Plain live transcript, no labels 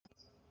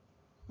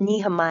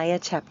Nehemiah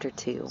chapter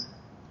 2.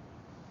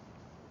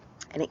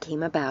 And it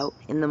came about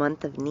in the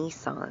month of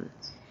Nisan,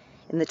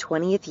 in the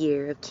 20th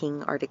year of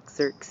King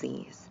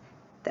Artaxerxes,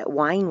 that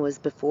wine was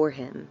before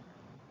him,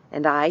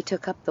 and I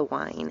took up the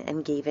wine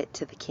and gave it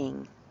to the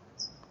king.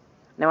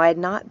 Now I had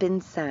not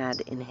been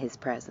sad in his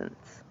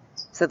presence.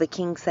 So the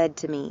king said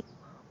to me,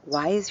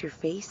 "Why is your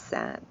face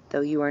sad, though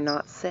you are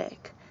not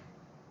sick?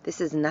 This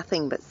is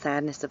nothing but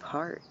sadness of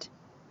heart."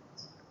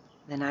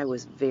 Then I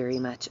was very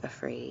much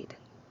afraid.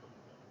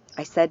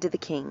 I said to the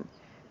king,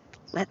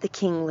 "Let the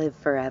king live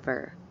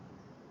forever.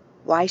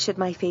 Why should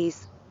my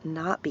face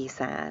not be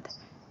sad,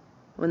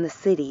 when the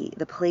city,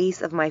 the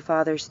place of my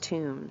father's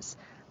tombs,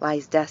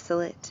 lies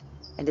desolate,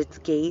 and its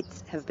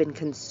gates have been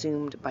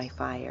consumed by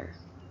fire?"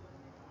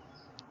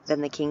 Then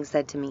the king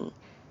said to me,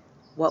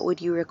 "What would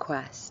you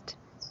request?"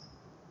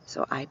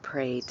 So I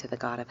prayed to the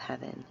God of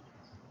heaven.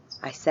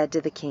 I said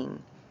to the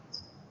king,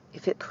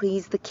 "If it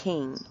please the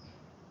king,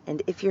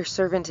 and if your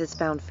servant has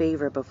found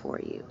favor before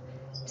you,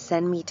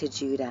 send me to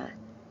Judah,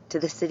 to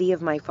the city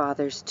of my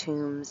father's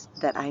tombs,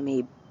 that I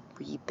may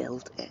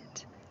rebuild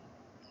it."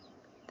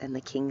 Then the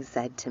king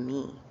said to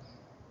me,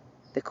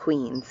 the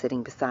queen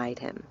sitting beside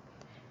him,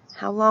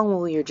 "How long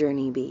will your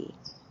journey be,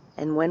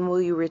 and when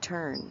will you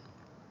return?"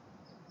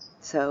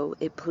 So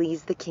it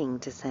pleased the king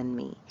to send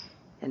me,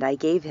 and I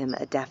gave him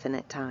a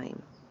definite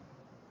time.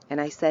 And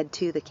I said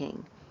to the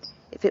king,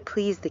 "If it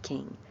please the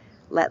king,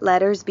 let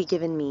letters be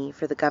given me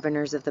for the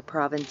governors of the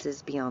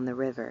provinces beyond the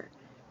river,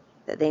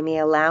 that they may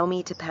allow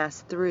me to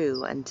pass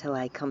through until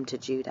I come to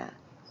Judah,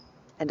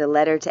 and a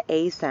letter to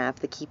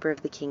Asaph, the keeper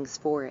of the king's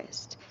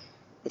forest,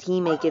 that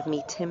he may give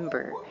me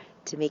timber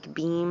to make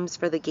beams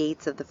for the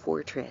gates of the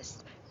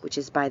fortress which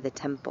is by the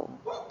temple,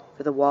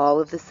 for the wall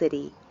of the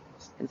city,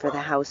 and for the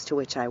house to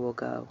which I will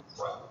go."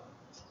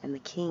 And the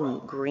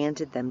king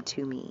granted them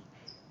to me,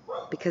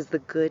 because the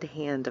good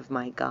hand of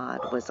my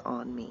God was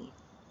on me.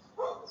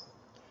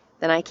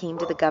 Then I came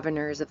to the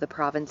governors of the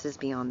provinces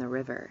beyond the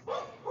river,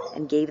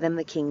 and gave them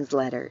the king's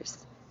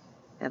letters.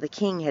 Now the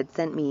king had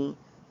sent me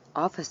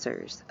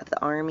officers of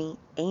the army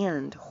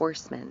and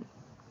horsemen.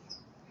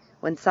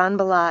 When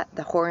Sanballat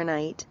the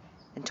Horonite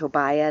and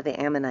Tobiah the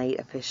Ammonite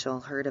official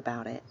heard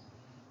about it,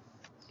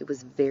 it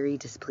was very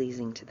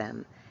displeasing to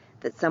them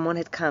that someone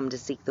had come to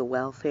seek the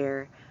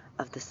welfare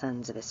of the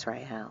sons of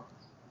Israel.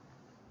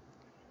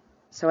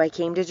 So I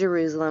came to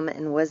Jerusalem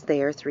and was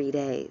there 3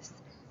 days.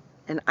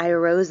 And I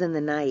arose in the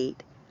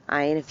night,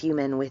 I and a few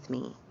men with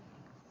me.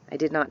 I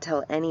did not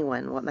tell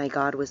anyone what my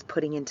God was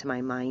putting into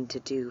my mind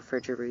to do for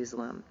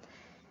Jerusalem,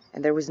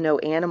 and there was no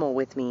animal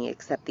with me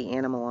except the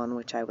animal on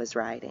which I was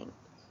riding.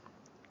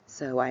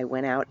 So I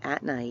went out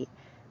at night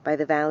by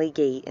the valley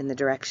gate in the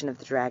direction of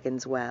the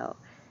Dragon's Well,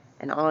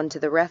 and on to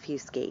the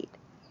refuse gate,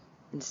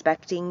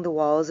 inspecting the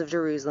walls of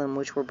Jerusalem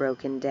which were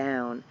broken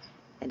down,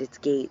 and its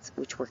gates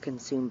which were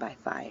consumed by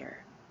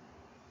fire.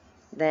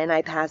 Then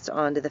I passed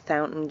on to the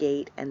fountain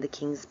gate and the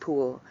king's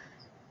pool,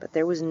 but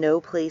there was no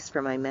place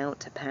for my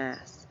mount to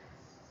pass.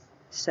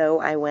 So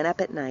I went up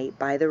at night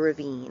by the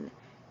ravine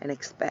and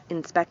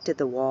inspected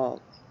the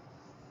wall.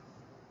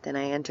 Then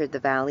I entered the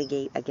valley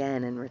gate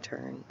again and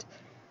returned.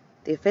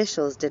 The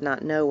officials did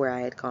not know where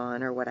I had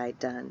gone or what I had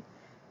done,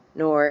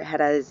 nor had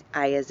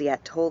I as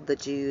yet told the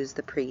Jews,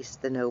 the priests,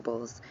 the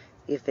nobles,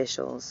 the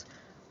officials,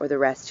 or the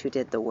rest who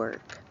did the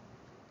work.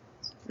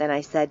 Then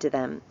I said to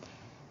them,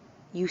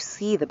 "You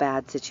see the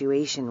bad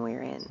situation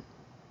we're in,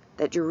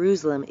 that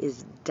Jerusalem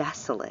is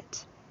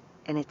desolate,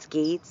 and its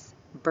gates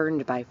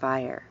burned by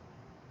fire.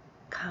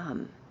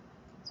 Come,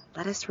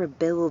 let us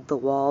rebuild the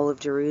wall of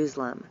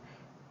Jerusalem,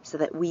 so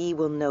that we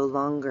will no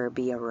longer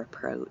be a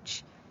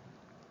reproach."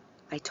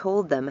 I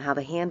told them how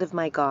the hand of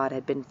my God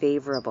had been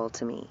favorable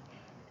to me,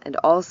 and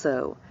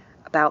also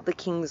about the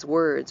king's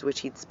words which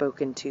he'd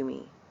spoken to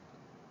me.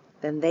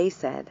 Then they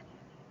said,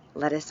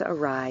 "Let us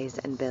arise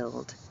and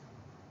build."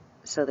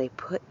 So they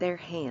put their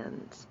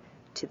hands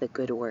to the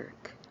good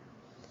work.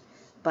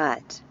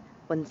 But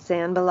when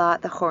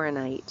Sanballat the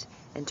Horonite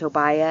and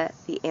Tobiah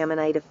the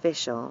Ammonite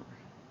official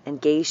and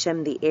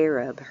Geshem the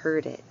Arab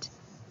heard it,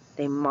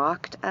 they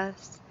mocked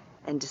us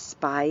and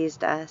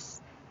despised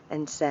us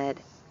and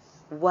said,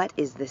 "What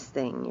is this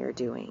thing you're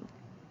doing?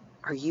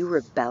 Are you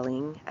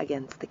rebelling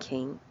against the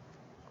king?"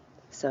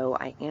 So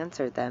I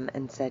answered them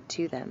and said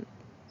to them,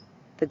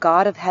 "The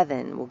God of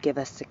heaven will give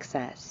us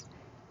success.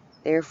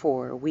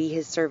 Therefore we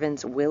his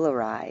servants will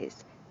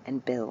arise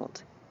and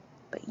build.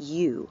 But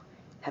you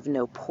have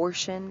no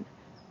portion,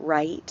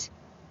 right,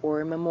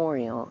 or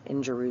memorial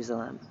in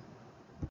Jerusalem."